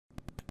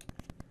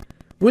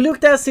We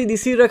looked at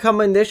CDC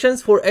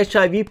recommendations for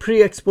HIV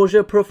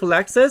pre-exposure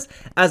prophylaxis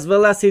as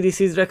well as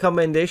CDC's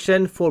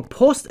recommendation for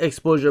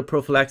post-exposure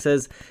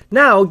prophylaxis.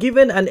 Now,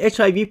 given an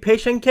HIV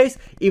patient case,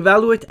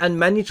 evaluate and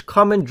manage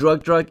common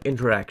drug-drug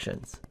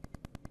interactions.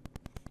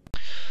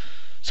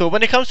 So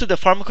when it comes to the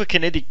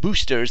pharmacokinetic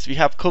boosters, we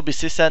have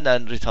cobicistat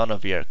and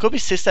ritonavir.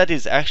 Cobicistat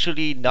is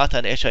actually not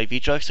an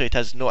HIV drug, so it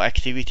has no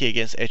activity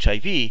against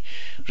HIV.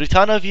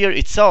 Ritonavir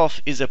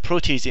itself is a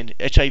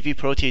HIV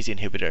protease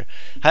inhibitor.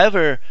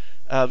 However,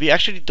 we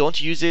actually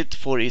don't use it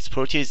for its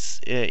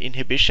protease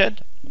inhibition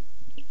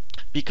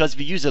because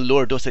we use a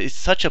lower dose. It's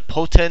such a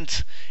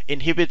potent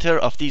inhibitor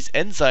of these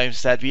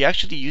enzymes that we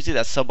actually use it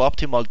at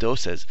suboptimal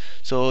doses.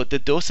 So the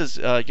doses,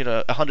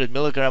 100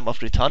 milligram of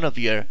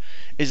ritonavir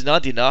is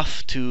not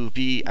enough to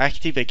be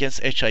active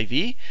against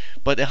HIV,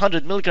 but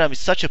 100 milligram is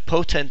such a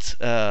potent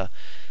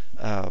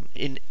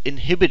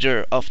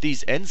inhibitor of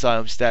these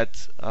enzymes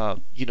that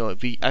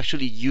we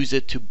actually use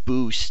it to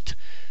boost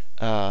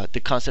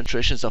the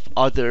concentrations of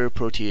other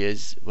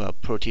protease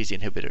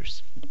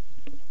inhibitors.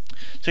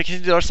 So you can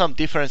see there are some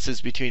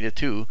differences between the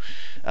two.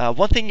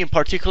 One thing in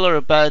particular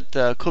about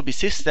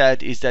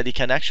cobicistat is that it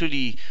can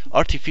actually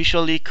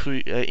artificially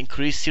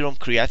increase serum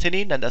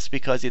creatinine, and that's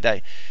because it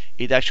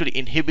actually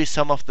inhibits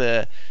some of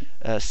the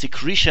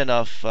secretion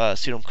of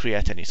serum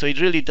creatinine. So it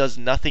really does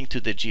nothing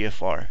to the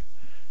GFR.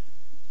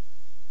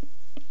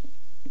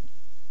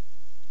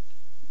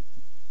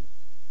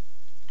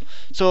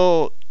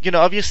 So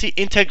obviously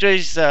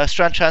integrase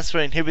strand transfer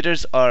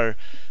inhibitors are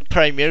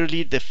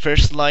primarily the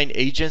first line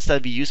agents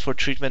that we use for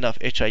treatment of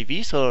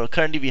HIV. So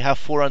currently we have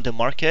 4 on the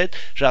market: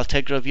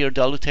 raltegravir,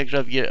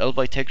 dolutegravir,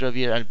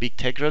 elbictegravir, and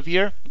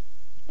bictegravir.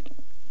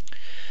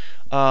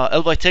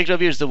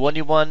 Elbictegravir is the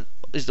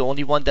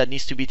only one that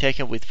needs to be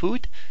taken with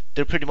food.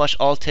 They're pretty much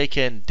all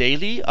taken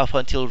daily. Up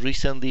until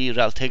recently,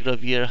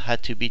 raltegravir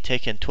had to be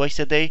taken twice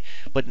a day,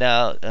 but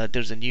now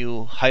there's a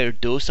new higher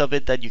dose of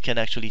it that you can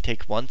actually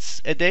take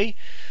once a day.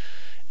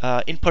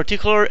 In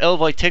particular,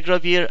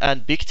 elbictegravir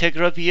and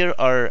bictegravir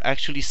are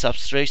actually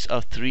substrates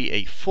of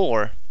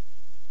 3A4.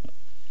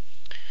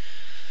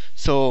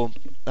 So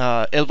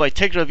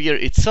elbictegravir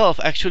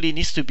itself actually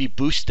needs to be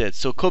boosted.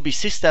 So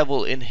cobicistat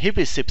will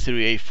inhibit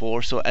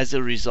CYP3A4. So as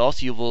a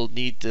result, you will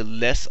need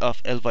less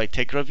of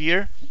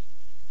elbictegravir.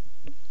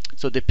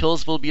 So the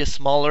pills will be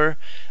smaller,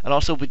 and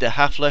also with the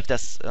half-life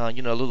that's a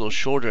little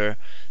shorter,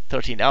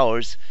 13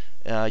 hours,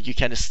 you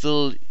can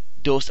still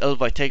dose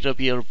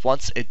elbictegravir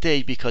once a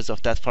day because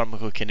of that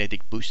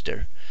pharmacokinetic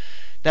booster.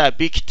 Now,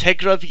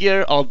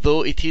 bictegravir,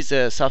 although it is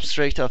a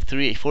substrate of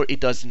 3A4, it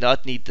does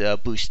not need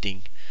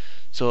boosting.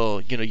 So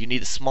you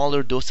need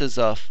smaller doses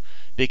of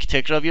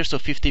bictegravir, so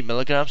 50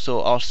 milligrams.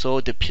 So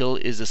also the pill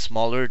is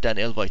smaller than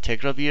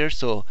elbictegravir.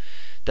 So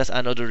that's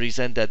another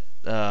reason that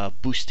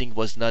boosting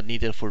was not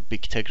needed for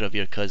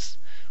bictegravir, because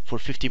for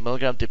 50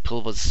 milligrams the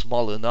pill was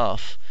small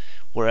enough,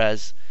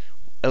 whereas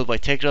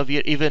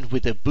elbictegravir, even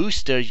with a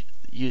booster,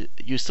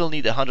 you still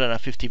need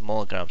 150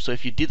 milligrams. So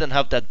if you didn't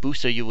have that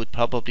booster, you would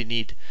probably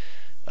need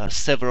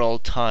several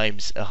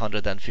times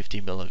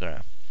 150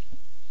 milligram.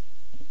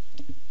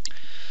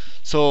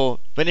 So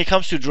when it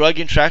comes to drug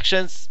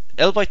interactions,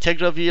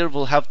 elbictegravir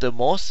will have the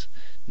most,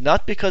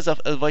 not because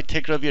of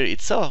elbictegravir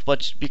itself,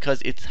 but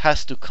because it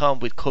has to come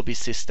with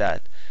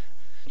cobicistat.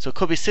 So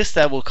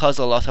cobicistat will cause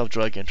a lot of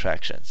drug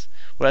interactions,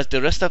 whereas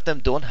the rest of them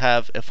don't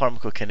have a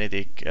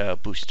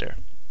pharmacokinetic booster.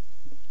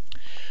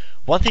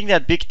 One thing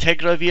that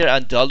bictegravir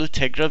and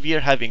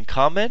dolutegravir have in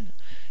common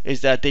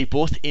is that they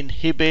both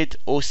inhibit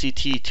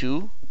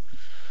OCT2,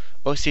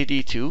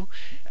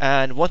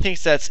 and one thing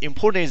that's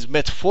important is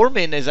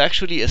metformin is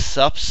actually a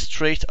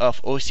substrate of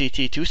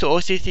OCT2. So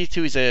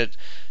OCT2 is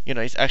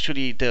it's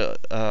actually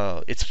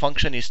its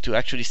function is to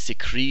actually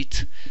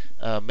secrete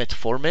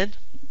metformin.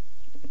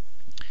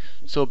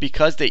 So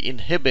because they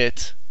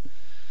inhibit,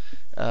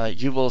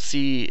 you will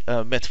see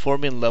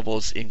metformin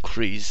levels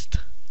increased.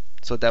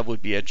 So that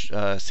would be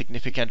a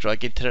significant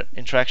drug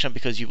interaction,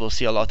 because you will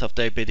see a lot of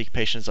diabetic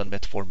patients on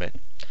metformin.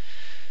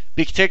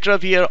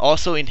 Bictegravir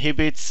also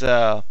inhibits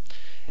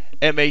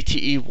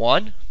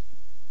MATE1.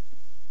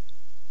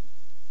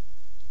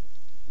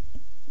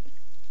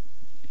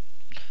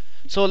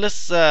 So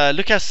let's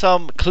look at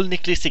some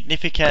clinically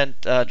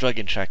significant drug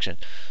interaction.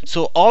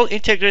 So all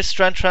integrase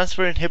strand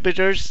transfer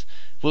inhibitors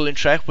will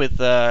interact with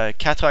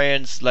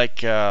cations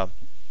like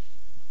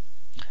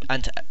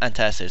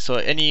antacids. So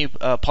any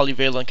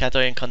polyvalent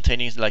cation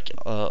containing like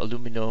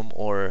aluminum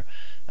or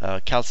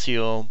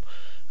calcium,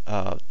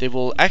 they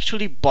will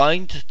actually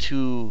bind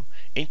to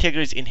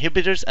integrase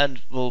inhibitors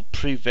and will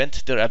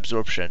prevent their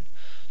absorption.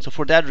 So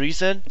for that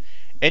reason,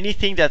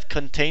 anything that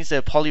contains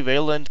a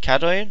polyvalent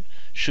cation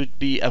should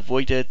be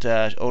avoided,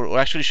 or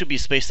actually should be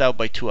spaced out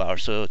by 2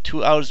 hours. So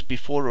 2 hours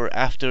before or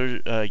after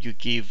you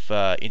give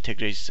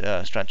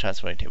integrase strand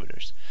transfer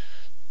inhibitors.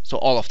 So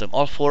all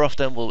 4 of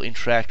them will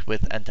interact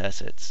with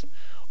antacids,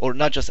 or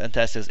not just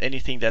antacids,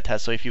 anything that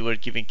has. So if you were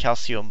giving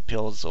calcium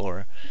pills,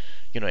 or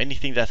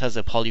anything that has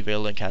a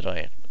polyvalent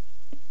cation.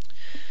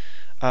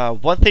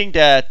 One thing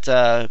that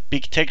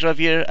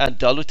bictegravir and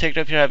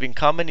dolutegravir have in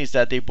common is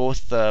that they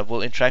both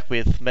will interact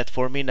with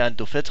metformin and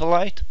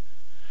dofetilide.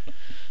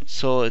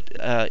 So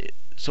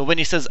when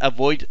it says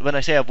avoid, when I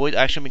say avoid,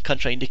 I actually mean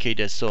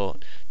contraindicated. So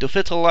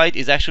dofetilide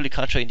is actually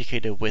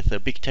contraindicated with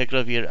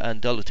bictegravir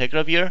and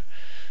dolutegravir.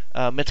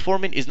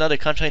 Metformin is not a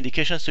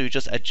contraindication, so you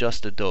just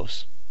adjust the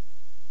dose.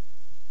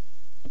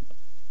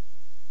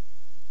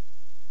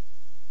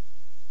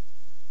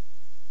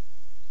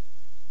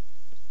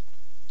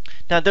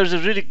 Now there's a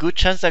really good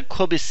chance that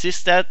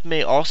cobicistat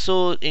may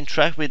also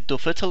interact with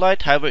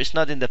dofetilide. However, it's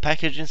not in the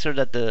package insert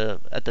at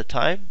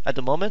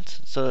the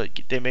moment, so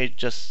they may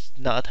just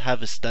not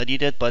have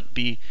studied it. But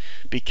be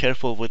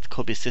careful with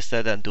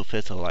cobicistat and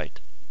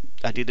dofetilide.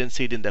 I didn't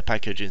see it in the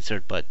package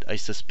insert, but I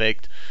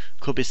suspect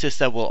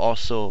cobicistat will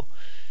also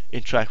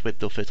interact with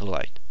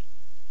dofetilide.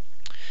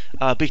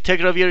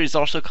 Bictegravir is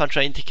also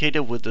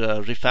contraindicated with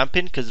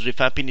rifampin, because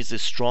rifampin is a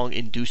strong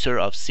inducer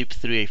of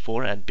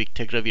CYP3A4 and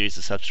bictegravir is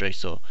a substrate,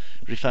 so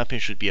rifampin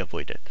should be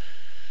avoided.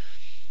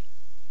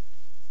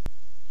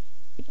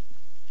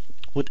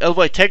 With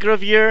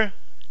elvitegravir,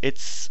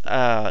 it's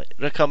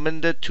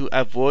recommended to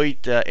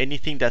avoid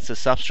anything that's a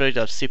substrate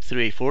of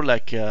CYP3A4,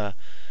 like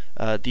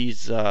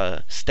these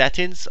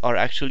statins are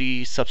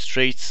actually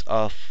substrates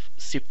of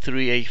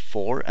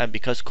CYP3A4, and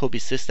because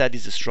cobicistat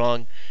is a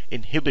strong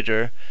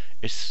inhibitor,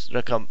 it's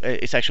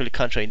actually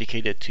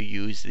contraindicated to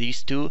use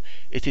these two.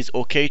 It is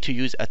okay to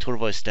use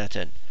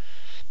atorvastatin.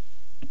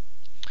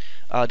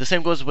 The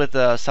same goes with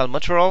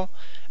salmeterol.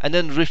 And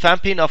then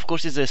rifampin, of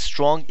course, is a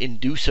strong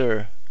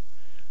inducer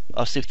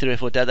of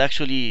CYP3A4. That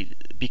actually,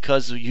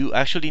 because you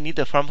actually need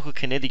a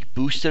pharmacokinetic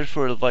booster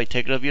for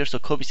elvitegravir, so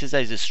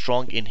cobicistat is a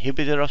strong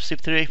inhibitor of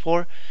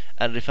CYP3A4,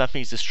 and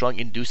rifampin is a strong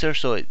inducer.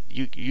 So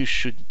you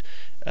should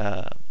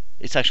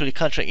it's actually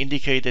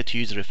contraindicated to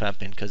use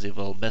rifampin because it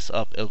will mess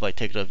up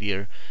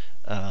elvitegravir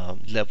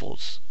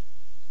levels.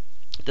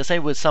 The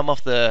same with some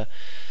of the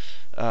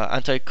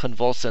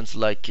anticonvulsants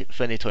like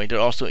phenytoin. They're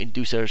also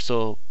inducers,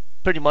 so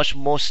pretty much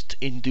most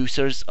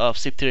inducers of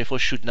CYP3A4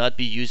 should not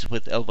be used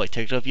with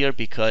elvitegravir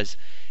because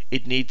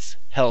it needs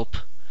help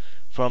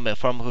from a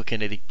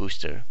pharmacokinetic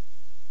booster.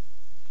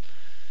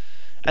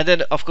 And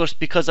then, of course,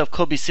 because of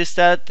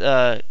cobicistat,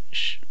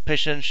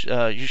 patients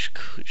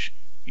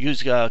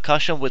use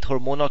caution with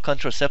hormonal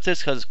contraceptives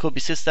because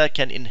cobicistat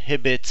can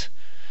inhibit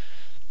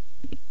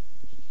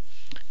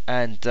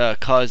and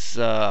cause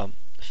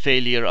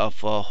failure of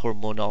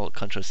hormonal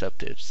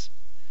contraceptives.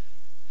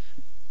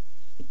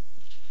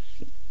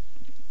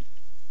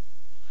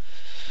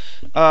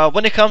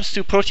 When it comes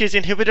to protease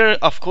inhibitor,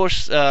 of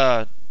course,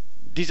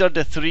 these are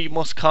the three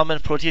most common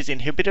protease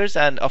inhibitors,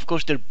 and of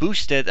course they're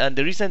boosted, and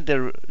the reason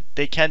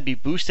they can be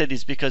boosted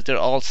is because they're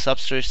all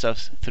substrates of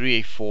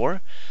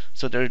 3A4,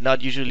 so they're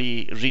not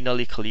usually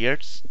renally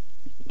cleared.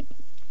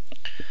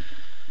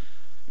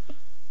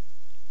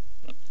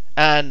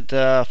 And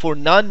for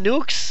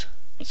non-nukes,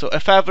 so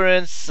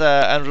efavirenz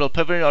and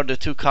rilpivirine are the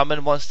two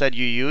common ones that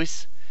you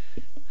use.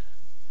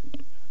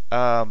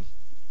 Etravirenz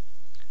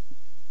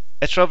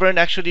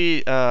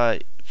actually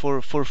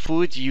for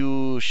food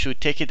you should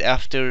take it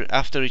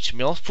after each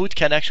meal. Food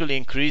can actually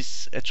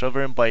increase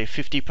etravirenz by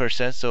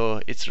 50%,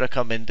 so it's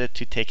recommended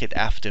to take it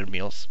after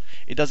meals.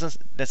 It doesn't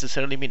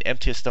necessarily mean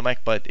empty stomach,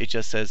 but it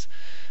just says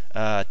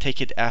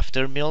take it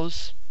after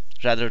meals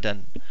rather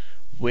than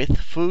with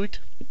food.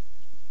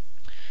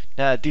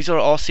 Now these are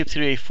all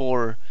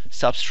CYP3A4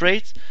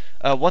 substrates.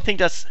 One thing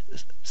that's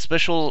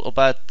special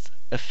about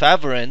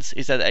efavirenz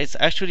is that it's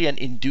actually an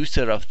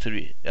inducer of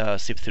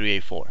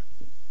CYP3A4.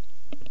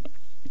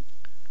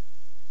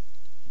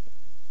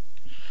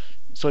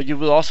 So you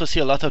will also see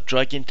a lot of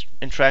drug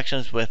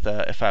interactions with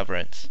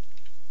efavirenz.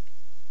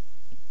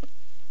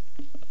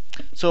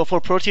 So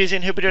for protease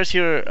inhibitors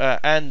here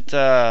and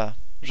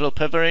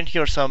rilpivirine,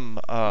 here are some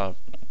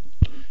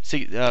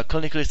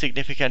clinically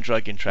significant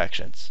drug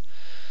interactions.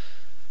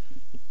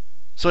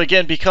 So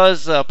again,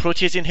 because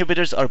protease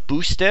inhibitors are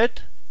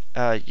boosted,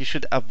 you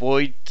should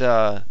avoid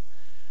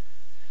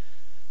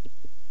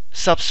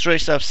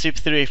substrates of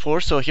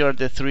CYP3A4. So here are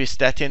the three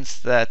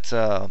statins that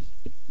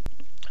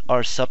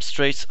are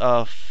substrates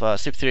of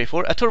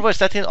CYP3A4.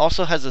 Atorvastatin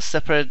also has a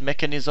separate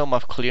mechanism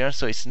of clearance,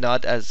 so it's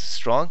not as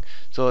strong.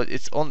 So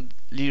it's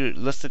only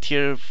listed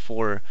here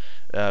for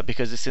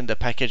because it's in the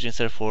package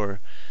insert for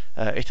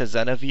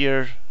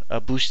atazanavir,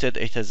 boosted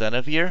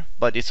atazanavir,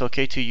 but it's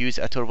okay to use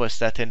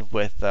atorvastatin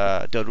with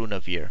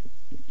darunavir.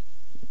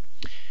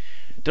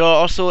 There are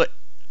also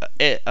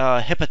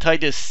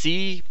hepatitis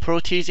C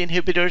protease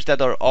inhibitors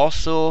that are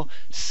also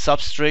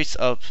substrates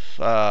of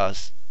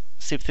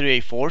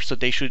CYP3A4, so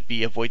they should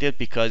be avoided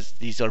because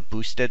these are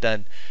boosted,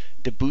 and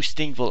the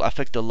boosting will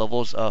affect the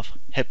levels of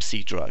hep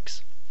C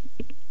drugs.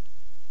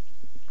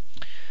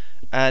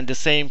 And the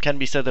same can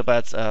be said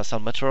about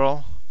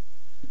salmeterol.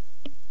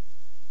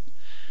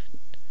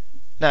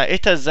 Now,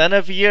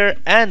 atazanavir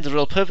and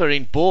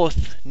rilpivirine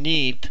both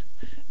need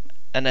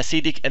an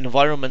acidic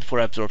environment for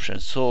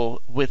absorption.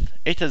 So with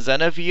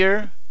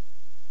atazanavir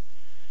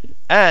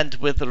and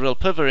with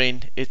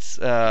rilpivirine, it's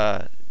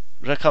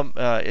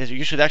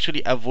you should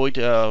actually avoid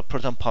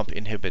proton pump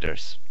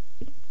inhibitors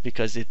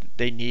because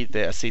they need the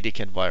acidic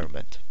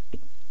environment.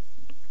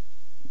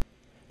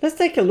 Let's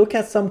take a look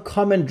at some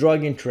common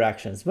drug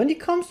interactions. When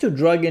it comes to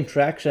drug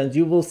interactions,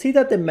 you will see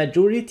that the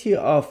majority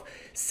of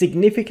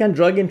significant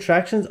drug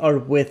interactions are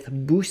with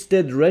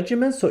boosted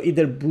regimens, so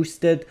either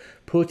boosted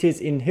protease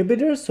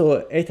inhibitors,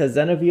 so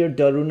atazanavir,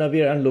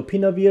 darunavir, and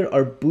lopinavir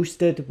are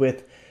boosted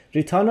with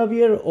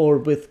ritonavir or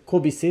with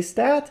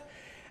cobicistat.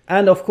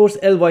 And of course,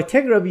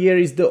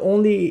 elvitegravir is the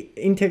only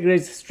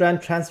integrase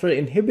strand transfer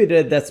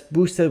inhibitor that's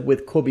boosted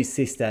with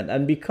cobicistat.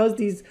 And because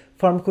these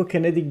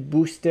pharmacokinetic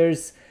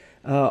boosters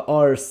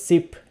are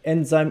CYP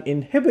enzyme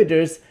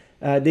inhibitors,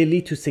 they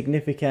lead to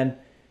significant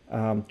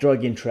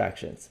drug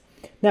interactions.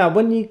 Now,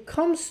 when it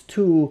comes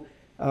to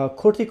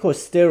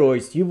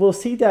corticosteroids, you will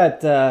see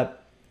that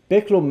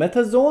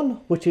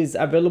beclomethasone, which is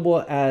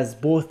available as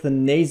both the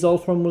nasal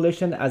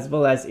formulation as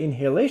well as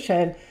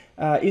inhalation,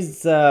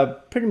 is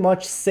pretty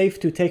much safe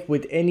to take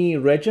with any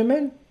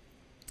regimen.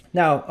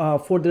 Now,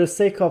 for the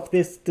sake of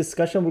this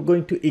discussion, we're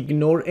going to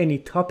ignore any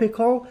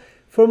topical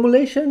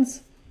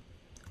formulations.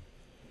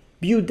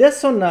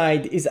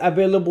 Budesonide is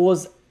available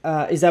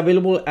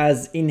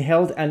as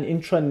inhaled and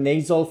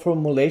intranasal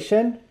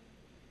formulation,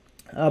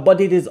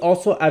 but it is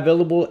also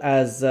available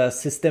as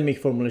systemic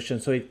formulation,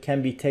 so it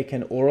can be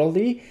taken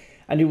orally.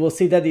 And you will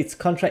see that it's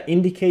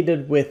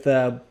contraindicated with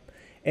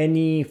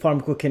any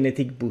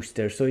pharmacokinetic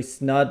booster, so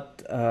it's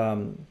not,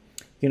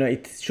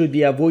 it should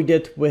be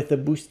avoided with the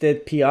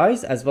boosted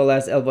PIs as well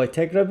as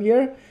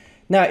elvitegravir.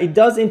 Now, it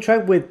does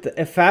interact with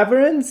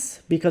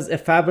efavirenz because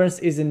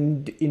efavirenz is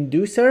an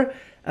inducer,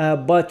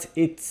 but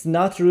it's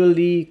not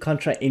really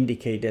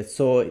contraindicated.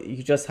 So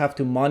you just have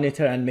to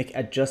monitor and make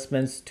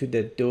adjustments to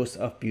the dose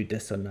of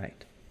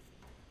budesonide.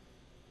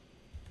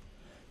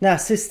 Now,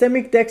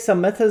 systemic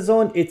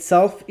dexamethasone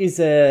itself is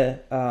a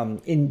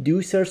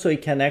inducer, so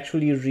it can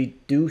actually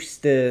reduce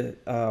the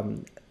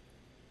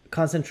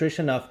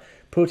concentration of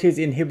protease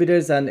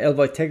inhibitors and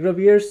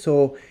elvitegravir.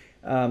 So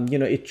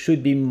it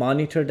should be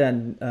monitored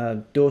and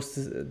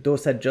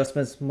dose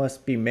adjustments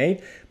must be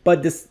made.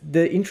 But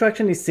the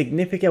interaction is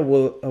significant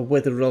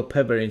with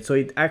rilpivirine, so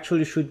it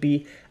actually should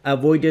be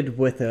avoided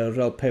with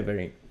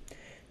rilpivirine.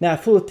 Now,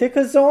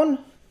 fluticasone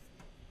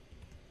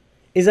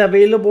is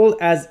available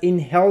as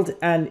inhaled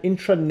and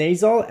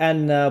intranasal,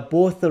 and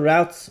both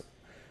routes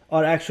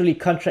are actually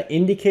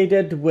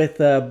contraindicated with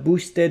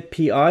boosted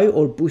PI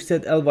or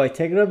boosted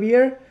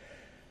elvitegravir.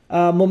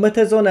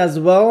 Mometasone as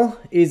well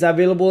is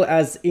available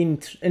as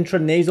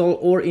intranasal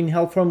or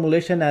inhaled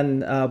formulation,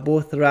 and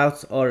both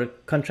routes are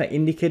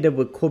contraindicated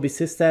with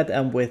cobicistat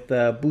and with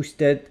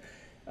boosted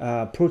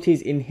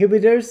protease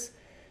inhibitors.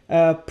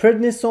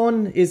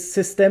 Prednisone is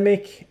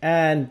systemic,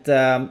 and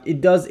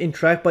it does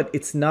interact, but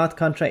it's not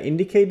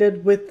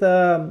contraindicated with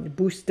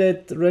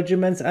boosted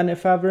regimens and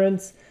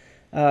efavirenz.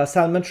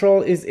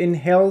 Salmeterol is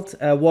inhaled.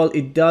 While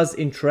it does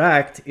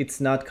interact, it's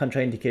not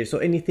contraindicated. So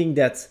anything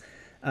that's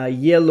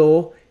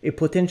yellow, it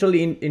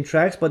potentially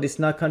interacts, but it's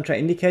not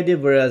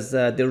contraindicated, whereas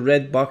the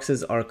red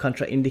boxes are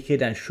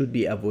contraindicated and should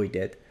be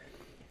avoided.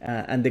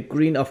 And the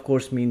green, of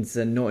course, means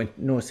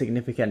no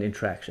significant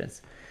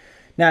interactions.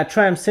 Now,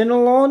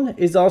 triamcinolone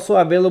is also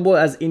available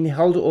as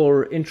inhaled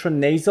or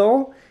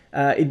intranasal.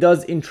 It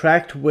does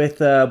interact with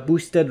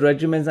boosted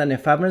regimens and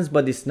efavirenz,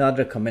 but it's not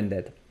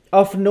recommended.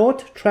 Of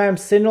note,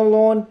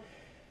 triamcinolone,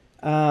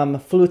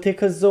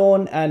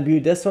 fluticasone, and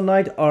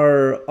budesonide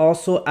are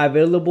also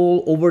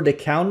available over the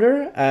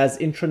counter as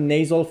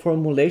intranasal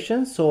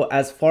formulations. So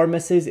as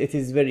pharmacists, it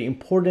is very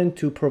important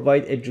to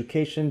provide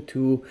education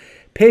to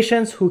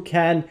patients who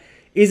can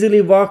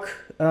easily walk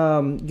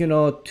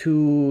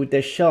to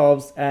the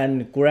shelves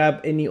and grab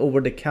any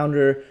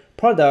over-the-counter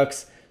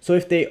products. So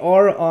if they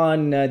are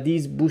on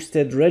these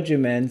boosted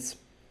regimens,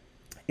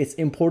 it's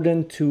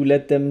important to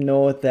let them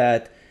know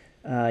that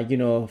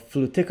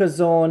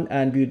fluticasone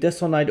and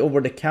budesonide over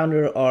the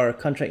counter are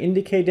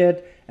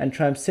contraindicated, and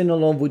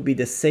triamcinolone would be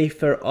the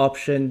safer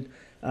option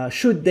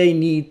should they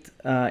need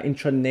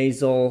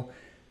intranasal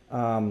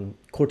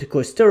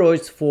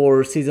corticosteroids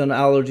for seasonal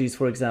allergies,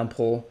 for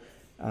example.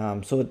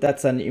 So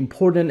that's an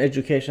important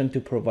education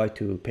to provide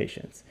to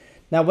patients.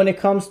 Now, when it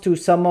comes to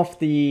some of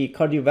the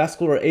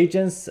cardiovascular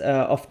agents,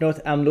 of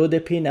note,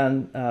 amlodipine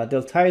and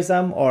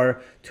diltiazem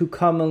are two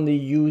commonly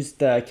used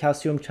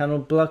calcium channel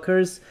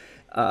blockers.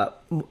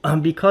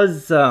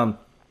 Because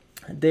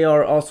they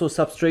are also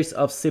substrates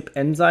of CYP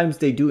enzymes,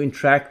 they do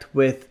interact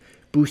with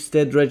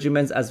boosted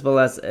regimens as well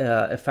as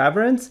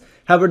efavirenz.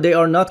 However, they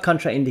are not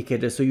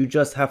contraindicated, so you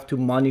just have to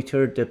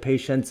monitor the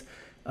patient's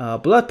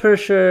blood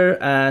pressure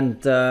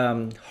and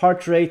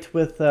heart rate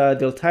with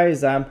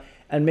diltiazem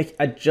and make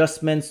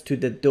adjustments to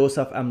the dose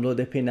of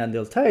amlodipine and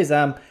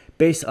diltiazem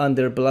based on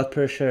their blood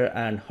pressure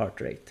and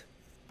heart rate.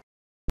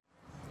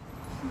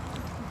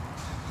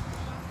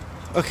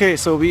 Okay,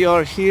 so we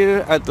are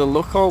here at the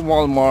local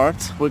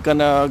Walmart. We're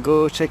gonna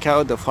go check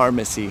out the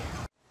pharmacy.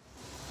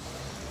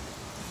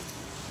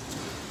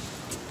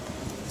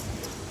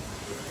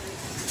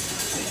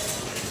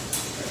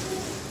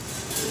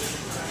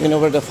 You know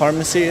where the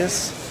pharmacy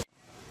is?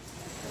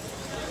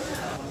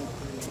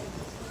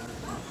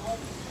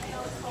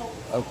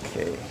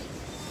 Okay.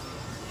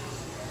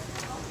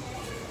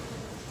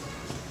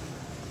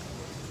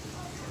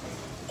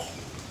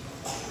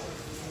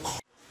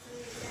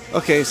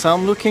 Okay, so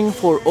I'm looking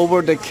for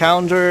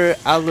over-the-counter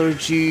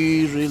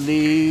allergy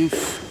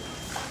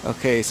relief.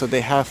 Okay, so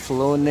they have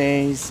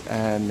Flonase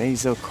and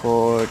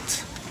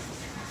Nasocort.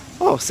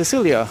 Oh,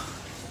 Cecilia,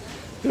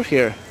 you're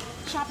here.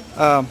 Shopping.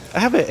 I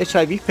have a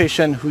HIV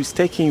patient who's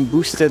taking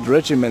boosted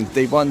regimen.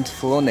 They want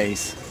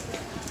Flonase.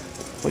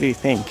 What do you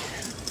think?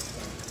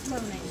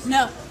 Flonase.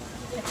 No,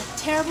 that's a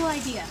terrible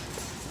idea.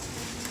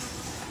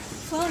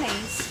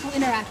 Flonase will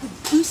interact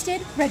with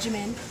boosted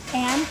regimen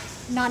and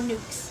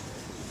non-nukes.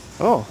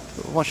 Oh,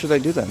 what should I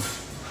do then?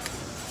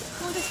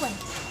 Go this way.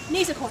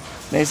 Nasocort.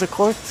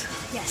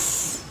 Nasocort?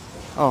 Yes.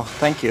 Oh,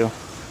 thank you.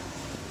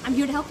 I'm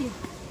here to help you.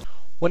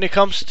 When it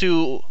comes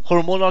to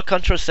hormonal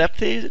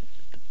contraceptives,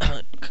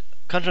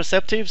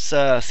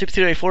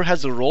 CYP3A4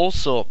 has a role.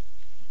 So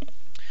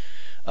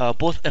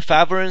both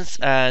efavirenz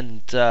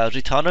and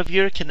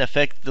ritonavir can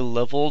affect the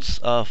levels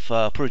of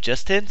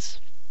progestins.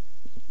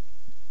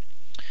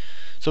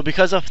 So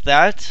because of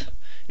that,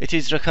 it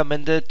is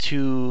recommended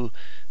to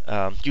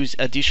use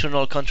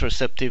additional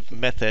contraceptive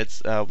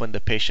methods when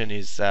the patient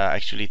is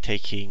actually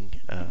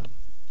taking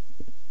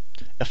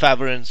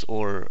efavirenz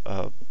or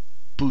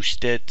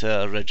boosted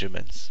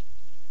regimens.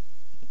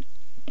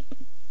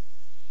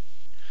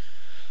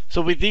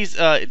 So with these,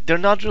 they're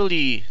not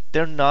really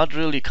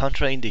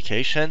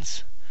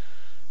contraindications,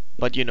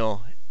 but you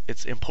know,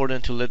 it's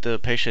important to let the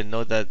patient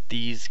know that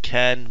these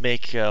can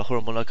make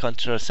hormonal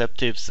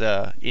contraceptives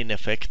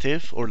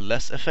ineffective or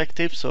less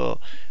effective. So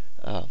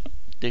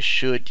they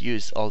should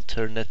use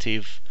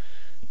alternative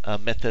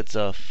methods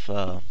of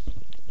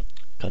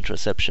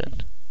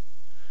contraception.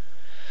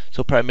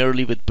 So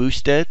primarily with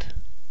boosted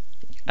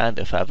and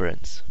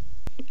efavirenz.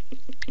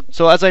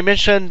 So as I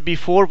mentioned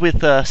before with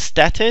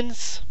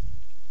statins,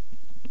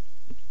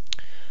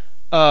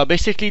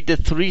 basically the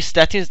three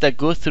statins that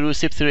go through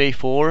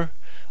CYP3A4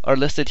 are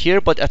listed here,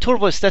 but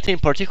atorvastatin in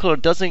particular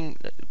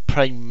doesn't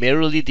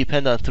primarily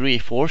depend on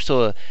 3A4.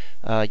 So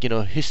you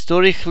know,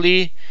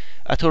 historically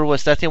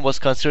atorvastatin was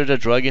considered a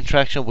drug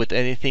interaction with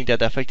anything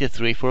that affected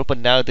 3A4, but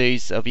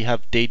nowadays we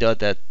have data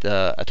that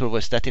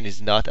atorvastatin is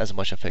not as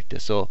much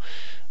affected. So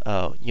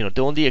you know,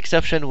 the only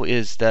exception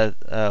is that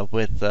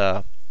with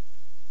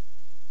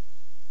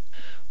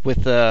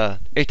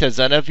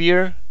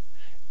atazanavir,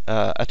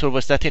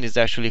 atorvastatin is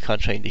actually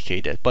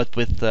contraindicated. But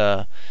with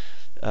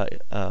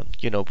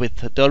you know,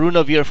 with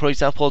darunavir, for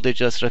example, they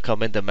just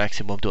recommend the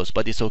maximum dose,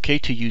 but it's okay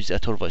to use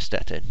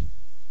atorvastatin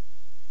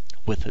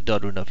with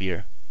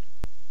darunavir.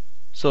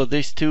 So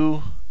these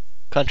two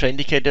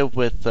contraindicated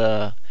with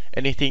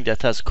anything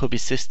that has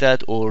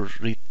cobicistat or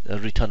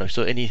ritonavir.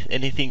 So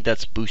anything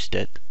that's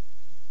boosted.